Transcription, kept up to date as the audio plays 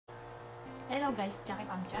Hello guys, Jackie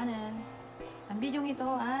Pam Channel. Ang video ito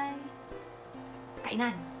ay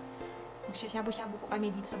kainan. Magsha-shabu-shabu po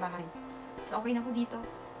kami dito sa bahay. So okay na po dito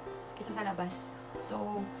kaysa sa labas.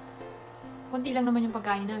 So konti lang naman yung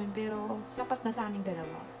pagkain namin pero sapat na sa aming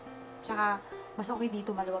dalawa. Tsaka mas okay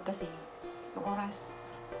dito, maluwag kasi yung oras.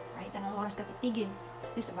 Kahit anong oras na titigil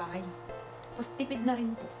dito sa bahay. Tapos tipid na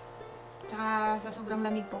rin po. Tsaka sa sobrang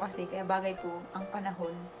lamig po kasi kaya bagay po ang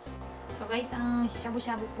panahon. So guys, ang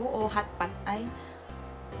shabu-shabu po o hot pot ay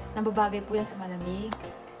nababagay po yan sa malamig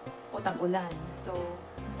o tag-ulan. So,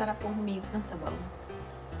 masarap pong humigop ng sabaw.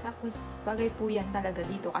 Tapos, bagay po yan talaga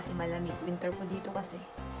dito kasi malamig. Winter po dito kasi.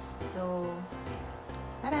 So,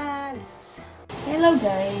 tara! Hello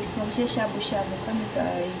guys! Magsha-shabu-shabu kami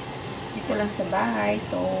guys. Dito lang sa bahay.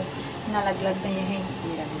 So, nalaglag na yung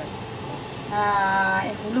nilaglag.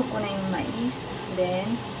 Ihulog ko na yung mais.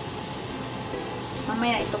 Then,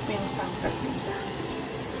 mamaya ito po yung sangkap nila.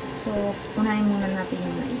 So, unahin muna natin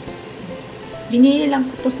yung mais. Binili lang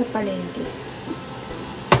po ito sa palengke.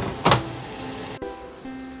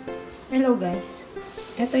 Hello guys.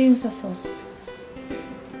 Ito yung sa sauce.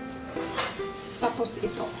 Tapos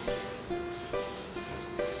ito.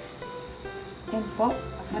 Yan po.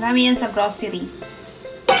 Marami yan sa grocery.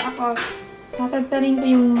 Tapos, tatagtarin ko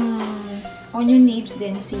yung onion leaves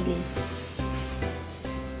din, sili.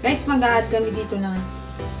 Guys, mag-a-add kami dito ng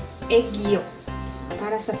egg yolk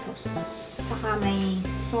para sa sauce. Saka may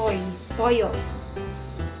soy, toyo,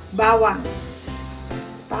 bawang.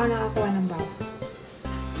 Paano nakakuha ng bawang?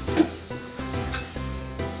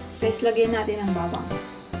 Guys, lagyan natin ng bawang.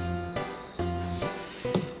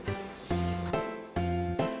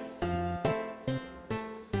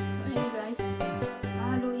 So, ayan guys.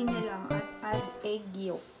 Haluin na lang at add egg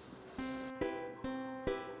yolk.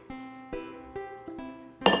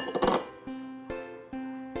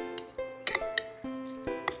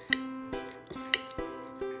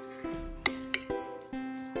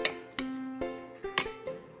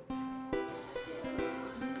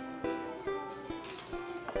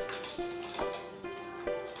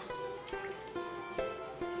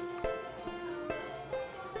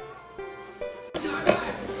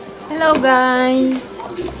 Hello guys!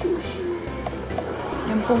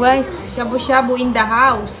 Yan po guys, shabu-shabu in the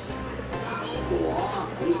house.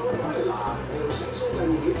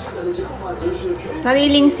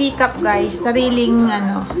 Sariling sikap guys, sariling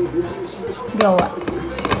gawa.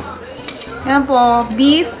 Yan po,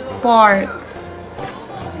 beef, pork.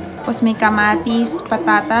 Tapos may kamatis,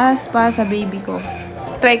 patatas para sa baby ko.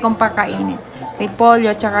 Try kong pakainin.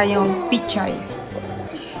 Repolyo, tsaka yung pechay.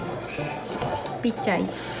 Pechay.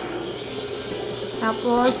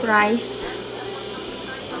 Tapos, rice.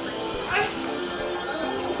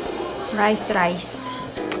 Rice.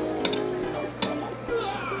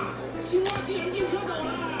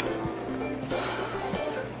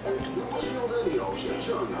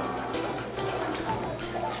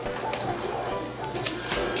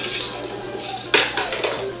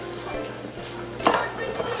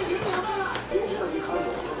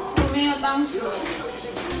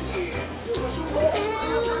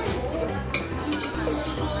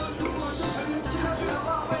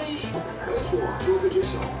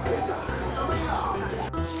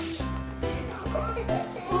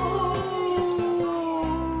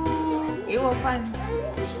 Iwapan.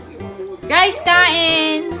 Guys,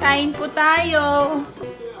 kain! Kain po tayo!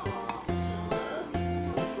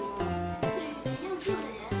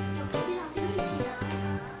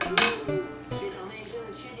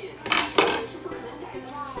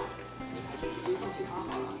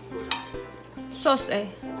 Sauce eh.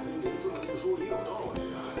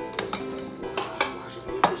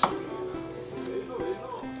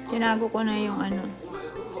 Tinago ko na yung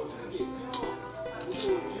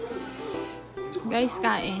Guys,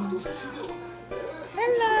 kain.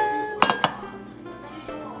 Hello!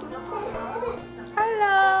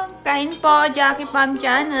 Hello! Kain po, Jackie Pam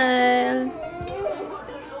Channel.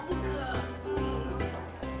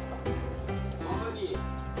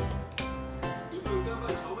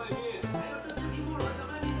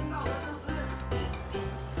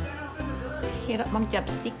 Hirap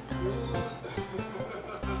mag-chopstick.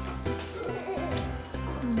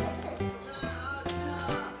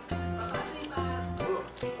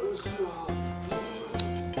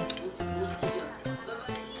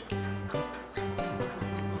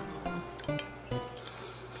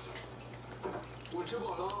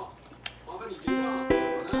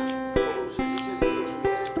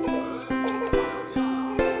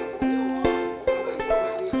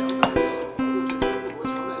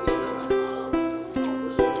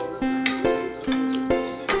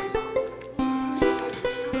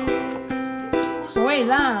 Okay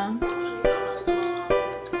lang.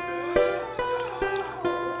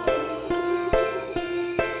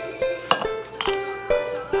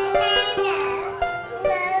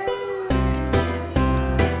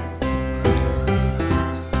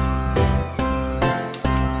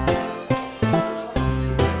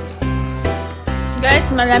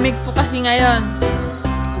 malamig po kasi ngayon.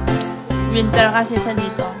 Winter kasi sa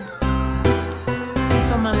dito.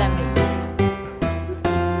 So, malamig.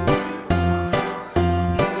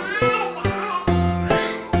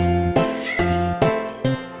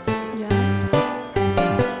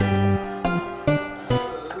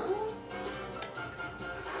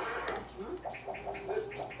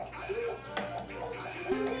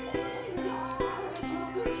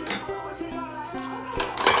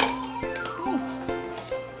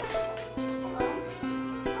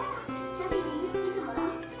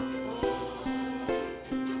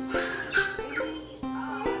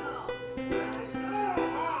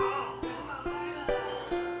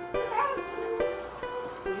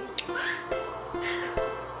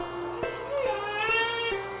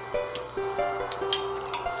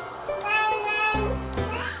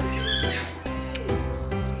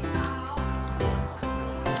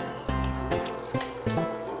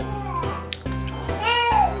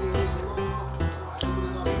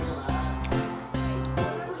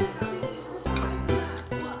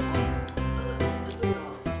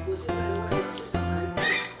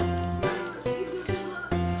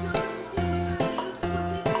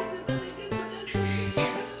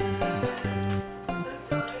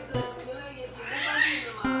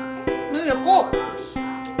 꼭!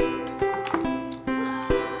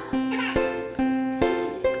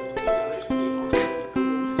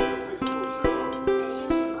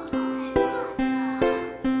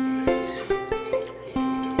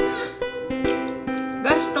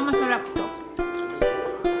 Guys, ito masarap to.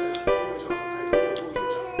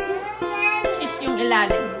 Cheese yung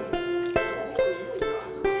ilalim.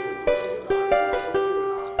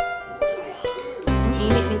 Ang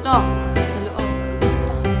init nito.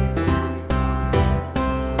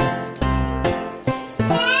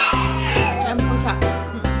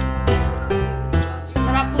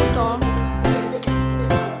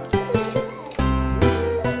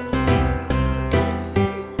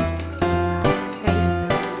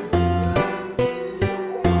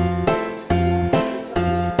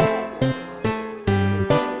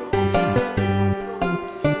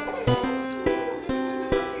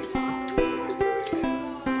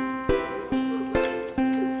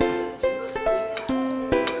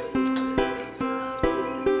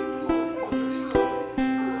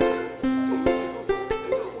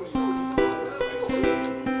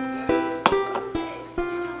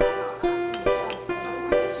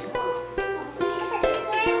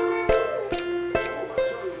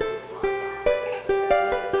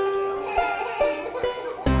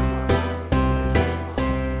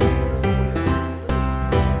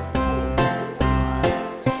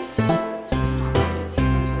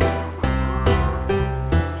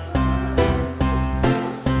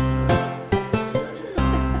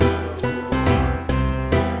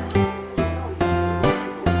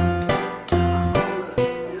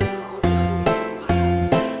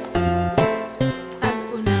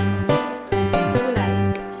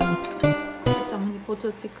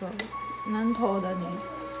这个南投的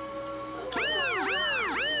呢。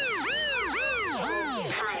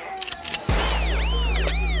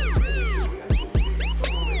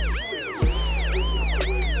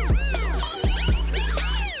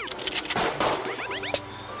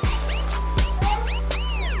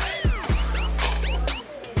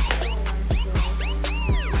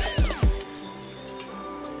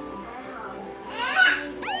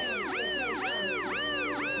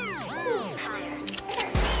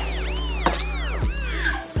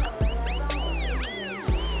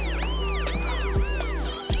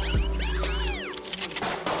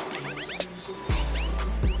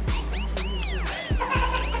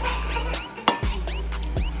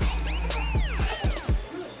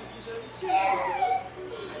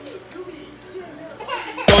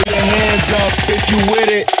 If you with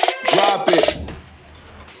it, drop it.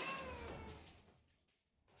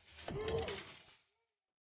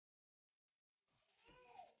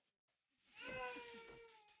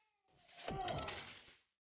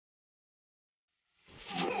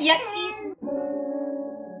 Yaki